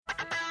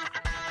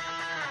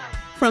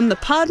From the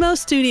Podmo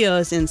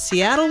Studios in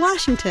Seattle,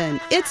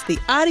 Washington, it's the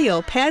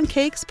Audio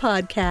Pancakes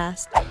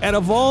Podcast. And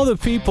of all the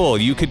people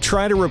you could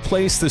try to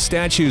replace the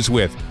statues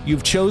with,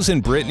 you've chosen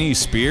Britney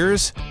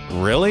Spears?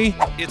 Really?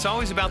 It's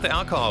always about the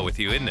alcohol with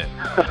you, isn't it?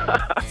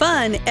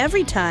 Fun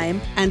every time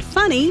and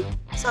funny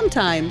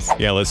sometimes.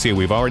 Yeah, let's see.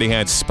 We've already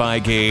had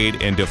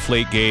Spygate and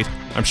Deflategate.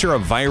 I'm sure a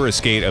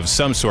virus-gate of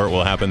some sort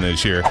will happen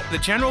this year. The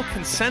general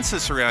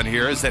consensus around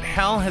here is that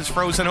hell has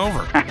frozen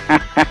over.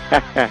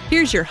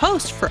 Here's your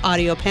host for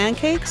Audio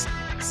Pancakes,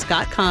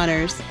 Scott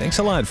Connors. Thanks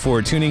a lot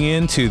for tuning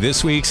in to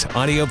this week's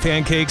Audio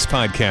Pancakes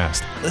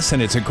podcast. Listen,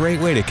 it's a great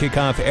way to kick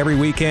off every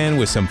weekend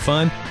with some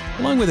fun,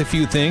 along with a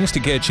few things to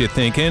get you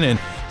thinking and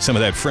some of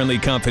that friendly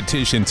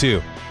competition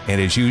too.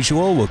 And as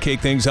usual, we'll kick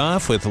things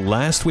off with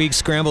last week's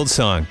Scrambled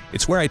Song.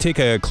 It's where I take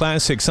a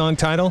classic song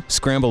title,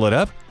 scramble it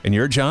up, and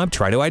your job,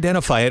 try to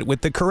identify it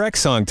with the correct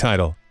song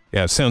title.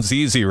 Yeah, sounds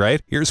easy,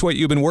 right? Here's what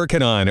you've been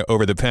working on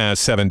over the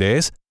past 7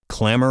 days.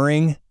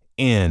 Clamoring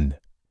in.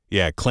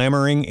 Yeah,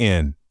 clamoring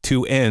in.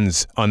 2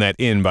 N's on that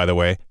in, by the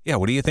way. Yeah,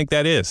 what do you think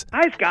that is?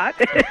 Hi, Scott.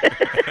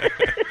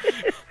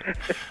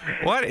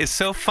 What is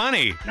so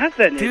funny?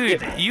 Nothing.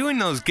 Dude, you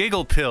and those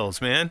giggle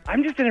pills, man.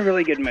 I'm just in a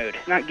really good mood.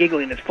 Not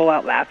giggling, it's full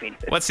out laughing.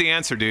 What's the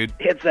answer, dude?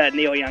 It's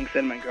Neil Young,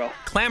 Cinnamon Girl.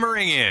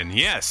 Clamoring in,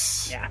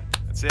 yes. Yeah.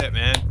 That's it,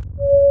 man.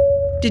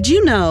 Did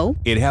you know?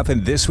 It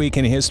happened this week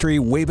in history,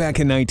 way back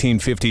in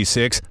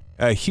 1956.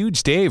 A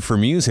huge day for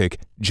music.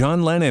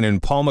 John Lennon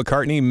and Paul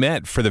McCartney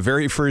met for the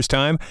very first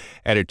time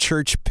at a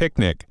church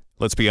picnic.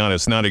 Let's be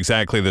honest, not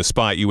exactly the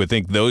spot you would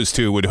think those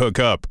two would hook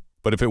up.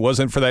 But if it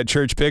wasn't for that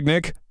church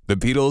picnic, the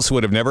Beatles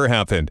would have never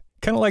happened.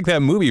 Kind of like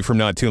that movie from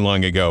not too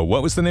long ago.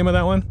 What was the name of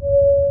that one?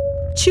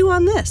 Chew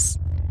on this.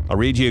 I'll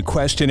read you a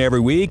question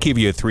every week, give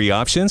you 3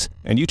 options,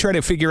 and you try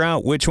to figure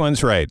out which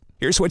one's right.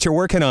 Here's what you're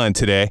working on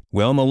today.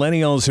 Well,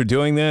 millennials are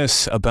doing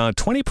this about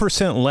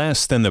 20%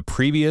 less than the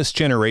previous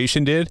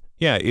generation did.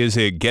 Yeah, is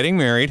it getting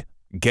married,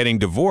 getting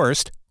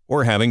divorced,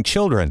 or having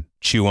children?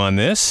 Chew on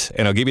this,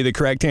 and I'll give you the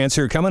correct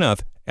answer coming up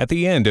at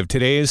the end of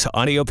today's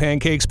Audio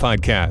Pancakes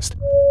podcast.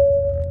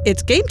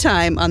 It's game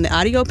time on the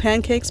Audio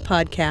Pancakes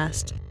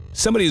Podcast.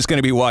 Somebody's going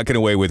to be walking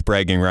away with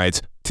bragging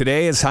rights.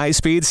 Today is High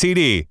Speed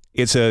CD.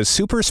 It's a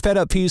super sped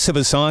up piece of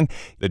a song.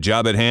 The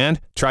job at hand,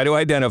 try to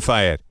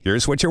identify it.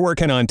 Here's what you're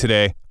working on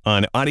today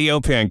on Audio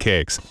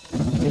Pancakes.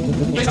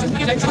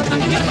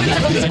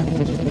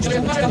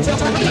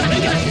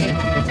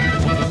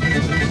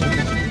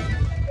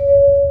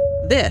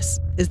 This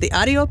is the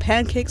Audio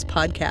Pancakes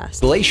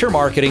Podcast. Glacier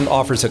Marketing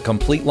offers a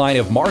complete line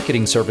of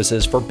marketing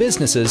services for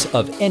businesses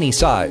of any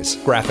size.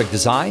 Graphic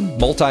design,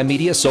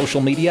 multimedia,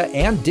 social media,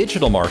 and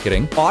digital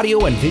marketing,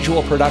 audio and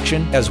visual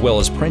production, as well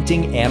as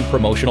printing and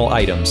promotional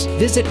items.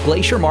 Visit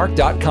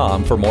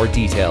glaciermark.com for more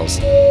details.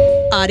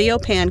 Audio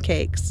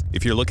Pancakes.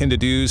 If you're looking to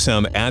do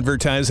some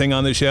advertising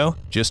on the show,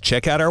 just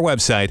check out our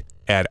website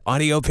at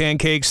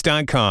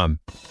audiopancakes.com.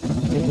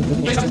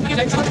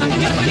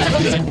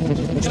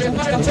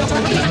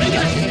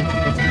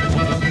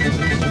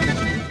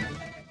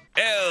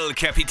 El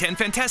Capitan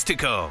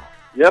Fantastico.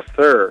 Yes,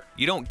 sir.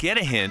 You don't get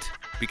a hint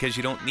because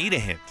you don't need a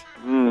hint.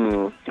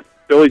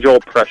 Billy Joel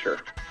Pressure.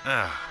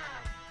 Ah,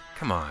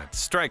 come on,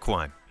 strike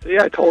one. See,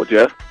 I told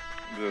you.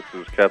 This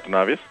is Captain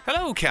Obvious.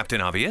 Hello, Captain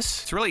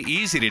Obvious. It's really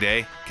easy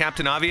today.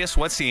 Captain Obvious,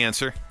 what's the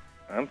answer?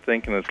 I'm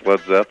thinking it's Led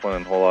Zeppelin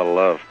and Whole Lot of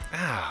Love.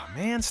 Ah,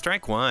 man,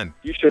 strike one.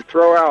 You should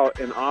throw out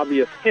an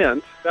obvious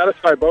hint,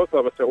 satisfy both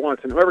of us at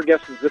once, and whoever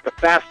guesses it the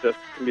fastest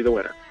can be the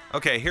winner.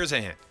 Okay, here's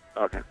a hint.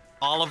 Okay.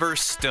 Oliver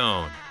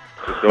Stone.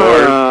 The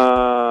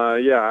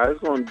Doors. Yeah, I was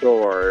going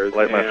Doors.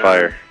 Light My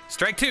Fire.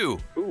 Strike two.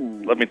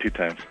 Ooh. Love Me 2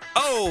 Times.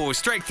 Oh,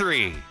 strike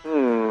three.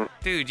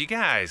 Dude, you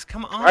guys,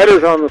 come on.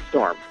 Riders on the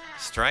Storm.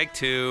 Strike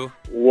two.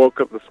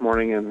 Woke up this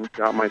morning and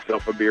got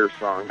myself a beer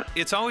song.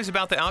 It's always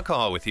about the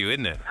alcohol with you,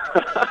 isn't it?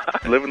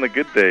 Living the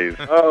good days.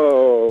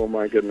 Oh,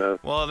 my goodness.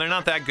 Well, they're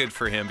not that good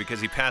for him because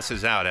he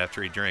passes out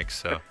after he drinks,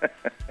 so.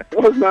 It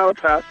was not a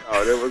pass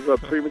out. It was a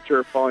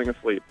premature falling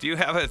asleep. Do you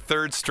have a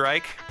third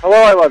strike? Hello,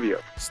 I love you.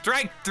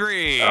 Strike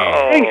three.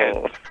 Dang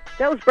it.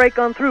 That was Break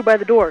On Through by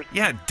the Doors.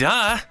 Yeah,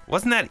 duh.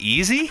 Wasn't that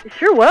easy? It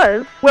sure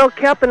was. Well,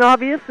 Captain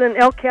Obvious and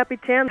El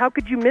Capitan, how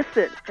could you miss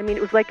it? I mean,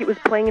 it was like it was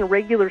playing in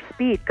regular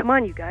speed. Come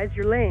on, you guys,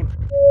 you're lame.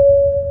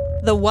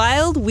 The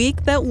Wild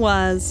Week That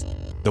Was.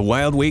 The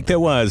Wild Week That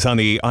Was on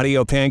the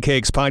Audio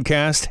Pancakes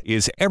podcast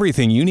is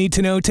everything you need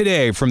to know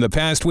today from the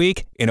past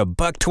week in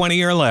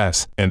 $1.20 or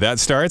less. And that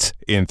starts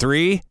in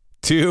 3,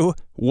 2,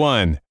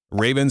 1.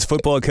 Ravens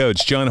football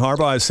coach John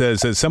Harbaugh says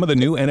that some of the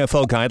new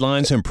NFL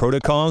guidelines and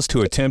protocols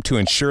to attempt to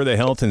ensure the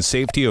health and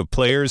safety of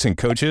players and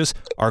coaches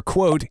are,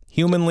 quote,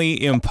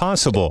 humanly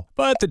impossible.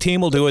 But the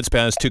team will do its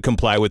best to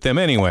comply with them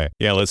anyway.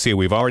 Yeah, let's see.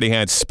 We've already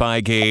had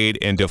Spygate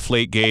and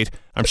Deflategate.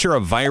 I'm sure a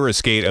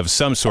virus gate of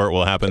some sort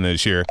will happen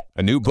this year.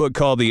 A new book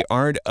called The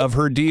Art of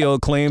Her Deal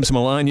claims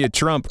Melania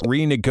Trump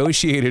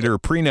renegotiated her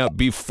prenup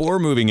before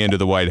moving into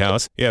the White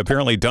House. Yeah,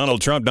 apparently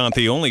Donald Trump not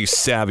the only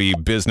savvy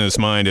business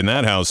mind in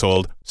that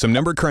household. Some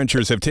number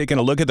crunchers have taken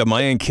a look at the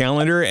Mayan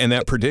calendar, and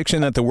that prediction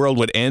that the world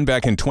would end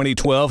back in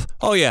 2012,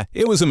 oh yeah,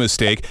 it was a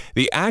mistake.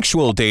 The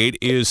actual date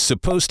is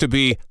supposed to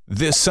be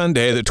this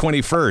Sunday, the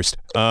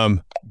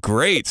 21st.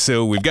 Great.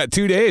 So we've got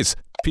 2 days.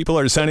 People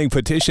are signing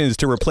petitions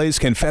to replace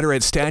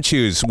Confederate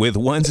statues with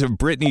ones of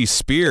Britney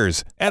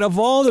Spears. And of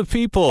all the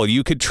people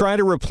you could try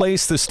to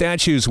replace the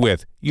statues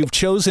with, you've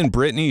chosen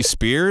Britney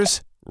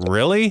Spears?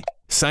 Really?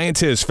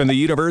 Scientists from the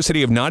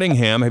University of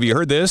Nottingham, have you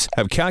heard this,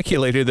 have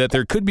calculated that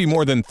there could be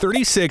more than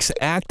 36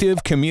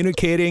 active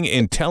communicating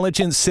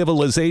intelligent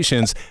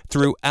civilizations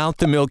throughout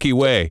the Milky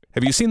Way.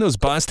 Have you seen those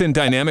Boston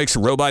Dynamics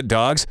robot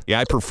dogs? Yeah,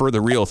 I prefer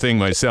the real thing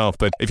myself,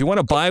 but if you want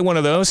to buy one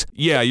of those,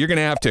 yeah, you're going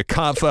to have to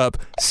cough up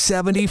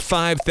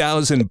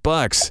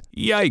 $75,000.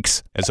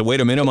 Yikes! As a way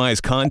to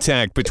minimize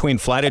contact between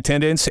flight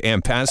attendants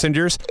and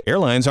passengers,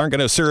 airlines aren't going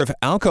to serve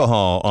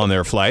alcohol on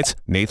their flights.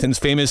 Nathan's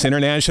famous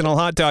international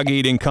hot dog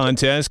eating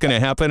contest going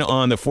to happen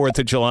on the 4th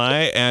of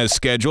July as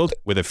scheduled,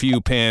 with a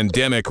few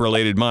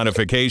pandemic-related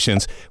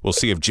modifications. We'll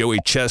see if Joey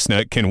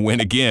Chestnut can win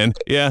again.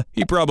 Yeah,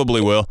 he probably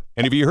will.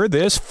 And have you heard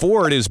this?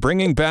 Ford is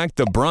bringing back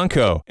the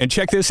Bronco. And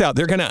check this out.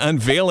 They're going to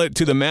unveil it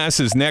to the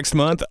masses next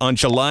month on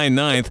July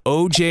 9th,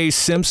 O.J.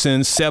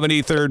 Simpson's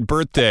 73rd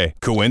birthday.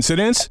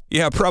 Coincidence?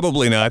 Yeah,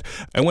 probably not.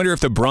 I wonder if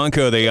the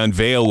Bronco they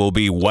unveil will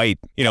be white.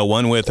 You know,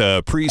 one with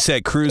a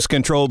preset cruise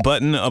control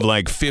button of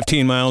like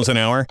 15 miles an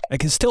hour. I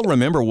can still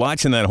remember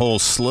watching that whole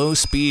slow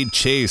speed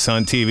chase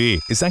on TV.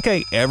 Is that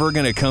guy ever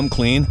going to come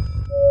clean?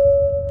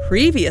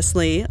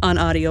 Previously on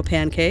Audio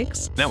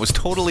Pancakes. That was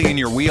totally in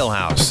your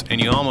wheelhouse, and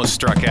you almost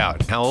struck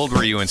out. How old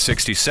were you in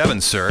 67,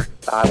 sir?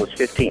 I was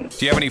 15.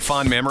 Do you have any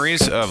fond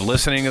memories of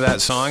listening to that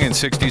song in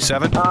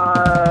 67?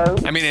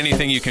 I mean,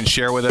 anything you can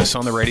share with us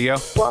on the radio?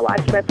 Well, I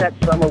spent that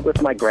summer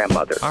with my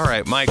grandmother. All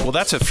right, Mike, well,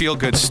 that's a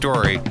feel-good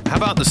story. How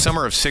about the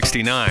summer of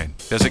 69?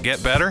 Does it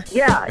get better?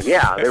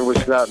 Yeah. There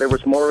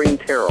was Maureen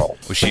Terrell.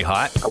 Was she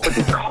hot? I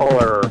wouldn't call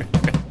her,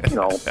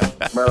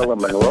 Marilyn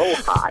Monroe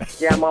hot.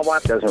 Yeah, my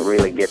wife doesn't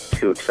really get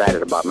too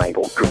excited about my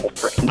old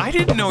girlfriend. I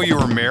didn't know you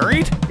were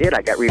married.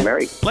 I got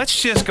remarried.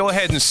 Let's just go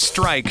ahead and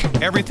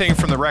strike everything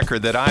from the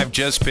record that I've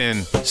just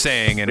been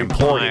saying and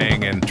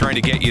implying and trying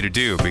to get you to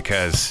do,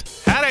 because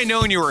had I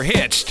known you were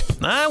hitched,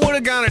 I would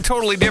have gone a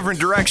totally different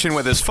direction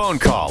with this phone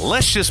call.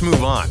 Let's just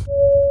move on.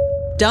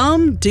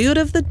 Dumb Dude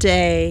of the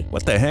Day.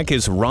 What the heck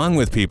is wrong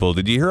with people?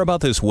 Did you hear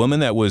about this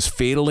woman that was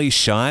fatally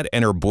shot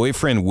and her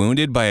boyfriend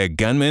wounded by a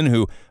gunman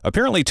who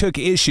apparently took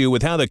issue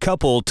with how the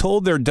couple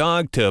told their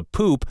dog to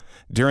poop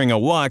during a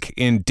walk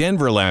in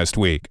Denver last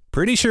week?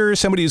 Pretty sure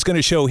somebody's going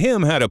to show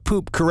him how to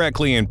poop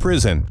correctly in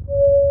prison.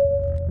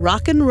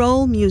 Rock and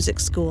Roll Music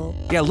School.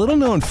 Yeah, little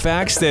known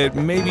facts that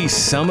maybe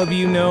some of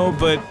you know,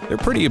 but they're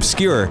pretty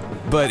obscure,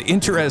 but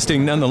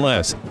interesting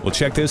nonetheless. Well,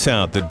 check this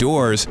out. The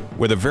Doors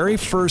were the very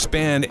first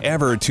band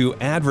ever to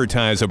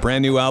advertise a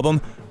brand new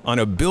album on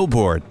a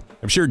billboard.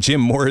 I'm sure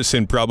Jim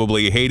Morrison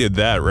probably hated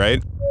that,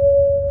 right?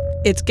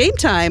 It's game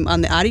time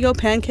on the Audio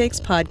Pancakes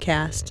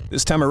podcast.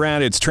 This time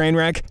around, it's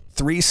Trainwreck.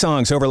 3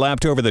 songs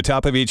overlapped over the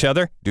top of each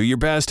other. Do your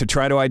best to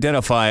try to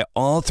identify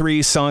all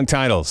 3 song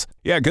titles.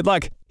 Yeah, good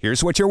luck.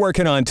 Here's what you're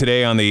working on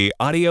today on the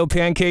Audio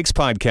Pancakes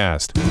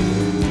podcast.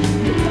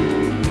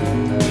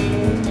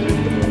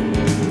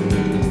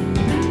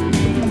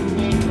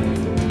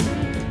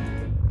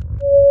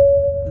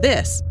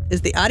 This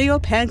is the Audio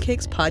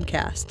Pancakes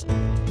podcast.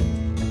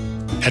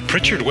 At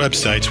Pritchard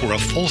Websites, we're a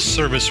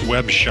full-service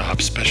web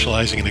shop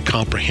specializing in a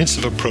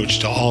comprehensive approach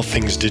to all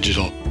things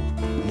digital,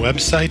 from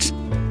websites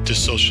to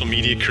social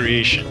media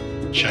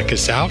creation. Check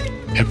us out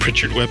at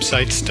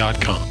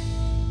PritchardWebsites.com.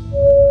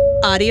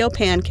 Audio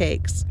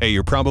Pancakes. Hey,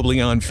 you're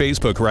probably on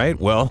Facebook, right?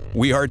 Well,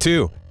 we are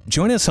too.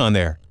 Join us on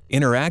there.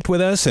 Interact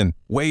with us and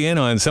weigh in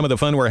on some of the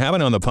fun we're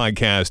having on the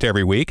podcast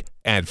every week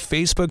at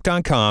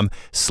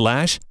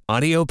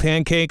Facebook.com/Audio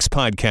Pancakes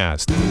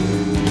Podcast.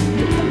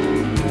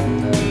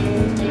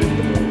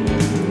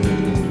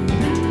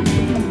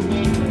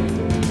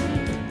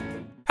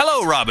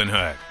 Hello, Robin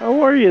Hood.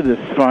 How are you this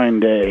fine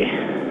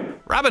day?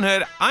 Robin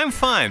Hood, I'm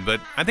fine, but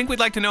I think we'd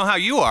like to know how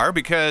you are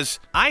because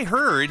I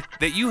heard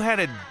that you had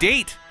a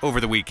date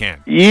over the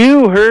weekend.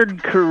 You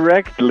heard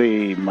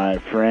correctly, my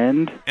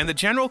friend. And the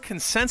general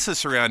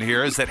consensus around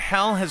here is that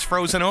hell has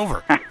frozen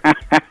over.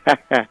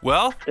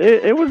 Well?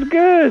 It was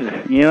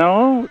good,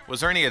 Was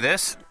there any of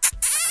this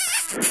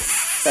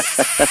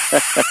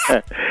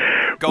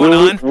going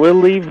on? We'll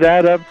leave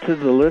that up to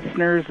the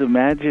listener's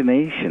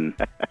imagination.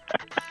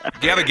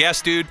 Do you have a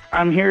guess, dude?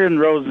 I'm hearing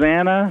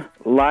Rosanna,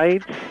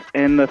 Lights,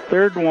 and the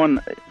third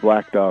one,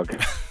 Black Dog.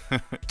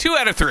 2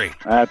 out of 3.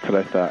 That's what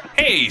I thought.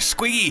 Hey,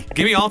 Squiggy,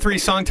 give me all 3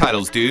 song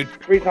titles, dude.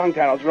 3 song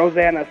titles: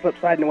 Rosanna, Slip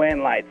Sliding Away,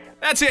 and Lights.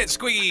 That's it,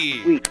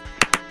 Squiggy. Sweet.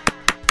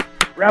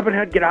 Robin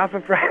Hood, get off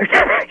of Friday.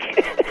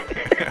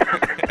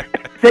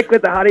 Stick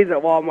with the hotties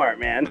at Walmart,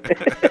 man.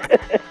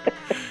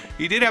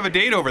 You did have a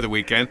date over the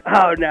weekend.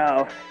 Oh,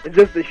 no. Is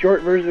this the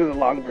short version or the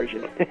long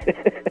version?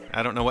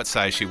 I don't know what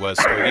size she was,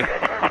 Twiggy.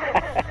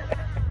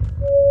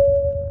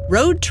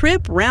 Road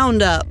Trip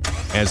Roundup.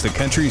 As the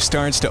country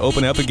starts to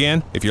open up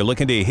again, if you're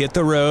looking to hit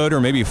the road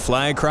or maybe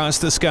fly across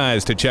the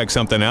skies to check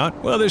something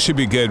out, well, this should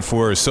be good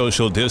for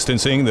social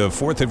distancing. The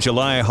 4th of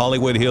July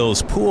Hollywood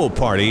Hills Pool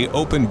Party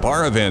open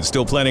bar event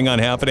still planning on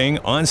happening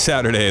on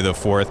Saturday the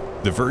 4th.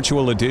 The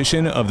virtual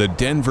edition of the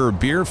Denver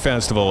Beer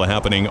Festival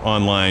happening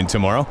online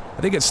tomorrow.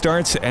 I think it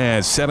starts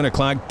at 7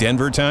 o'clock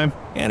Denver time.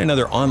 And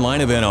another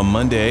online event on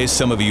Monday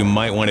some of you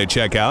might want to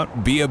check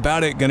out. Be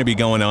About It going to be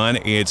going on.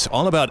 It's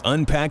all about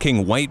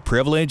unpacking white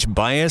privilege,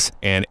 bias,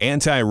 and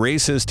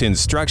anti-racist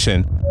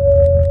instruction.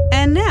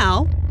 And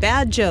now,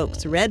 bad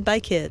jokes read by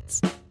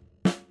kids.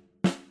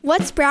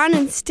 What's brown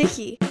and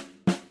sticky?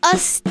 A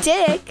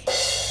stick.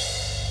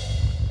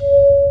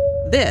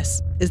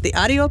 This is the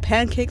Audio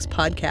Pancakes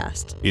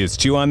Podcast. It's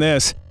Chew on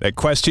This. That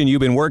question you've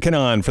been working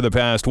on for the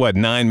past,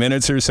 9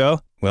 minutes or so?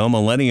 Well,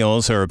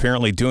 millennials are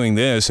apparently doing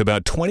this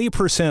about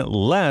 20%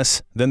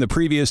 less than the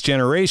previous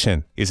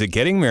generation. Is it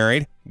getting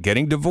married,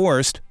 getting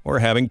divorced, or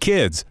having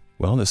kids?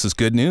 Well, this is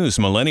good news.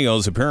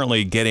 Millennials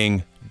apparently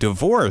getting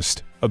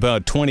divorced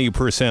about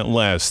 20%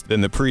 less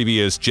than the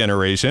previous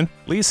generation.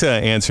 Lisa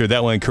answered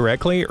that one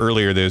correctly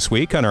earlier this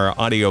week on our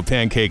Audio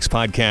Pancakes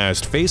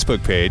Podcast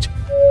Facebook page.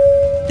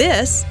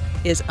 This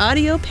is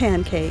Audio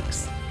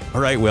Pancakes.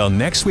 All right, well,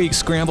 next week's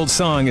Scrambled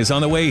Song is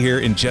on the way here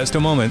in just a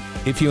moment.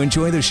 If you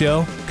enjoy the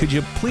show, could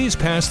you please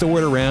pass the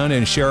word around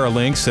and share our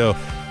links so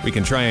we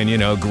can try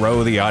and,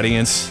 grow the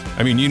audience?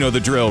 I mean, you know the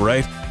drill,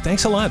 right?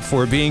 Thanks a lot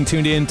for being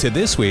tuned in to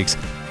this week's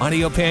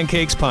Audio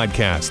Pancakes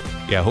Podcast.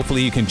 Yeah,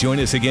 hopefully you can join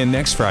us again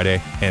next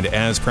Friday. And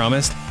as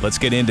promised, let's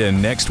get into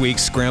next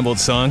week's Scrambled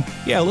Song.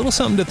 Yeah, a little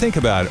something to think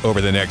about over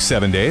the next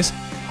 7 days.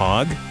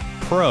 Hog,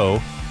 Pro,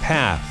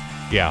 Path.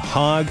 Yeah,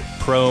 Hog,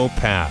 Pro,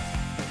 Path.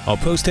 I'll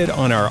post it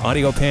on our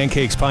Audio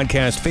Pancakes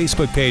Podcast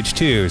Facebook page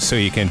too, so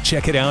you can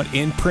check it out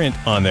in print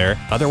on there.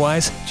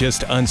 Otherwise,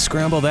 just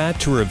unscramble that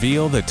to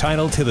reveal the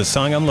title to the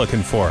song I'm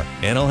looking for.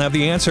 And I'll have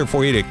the answer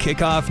for you to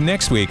kick off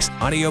next week's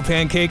Audio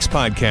Pancakes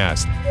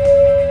Podcast.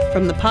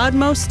 From the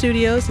Podmo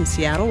Studios in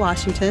Seattle,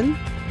 Washington,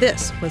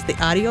 this was the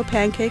Audio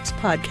Pancakes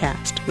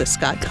Podcast with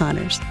Scott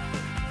Connors.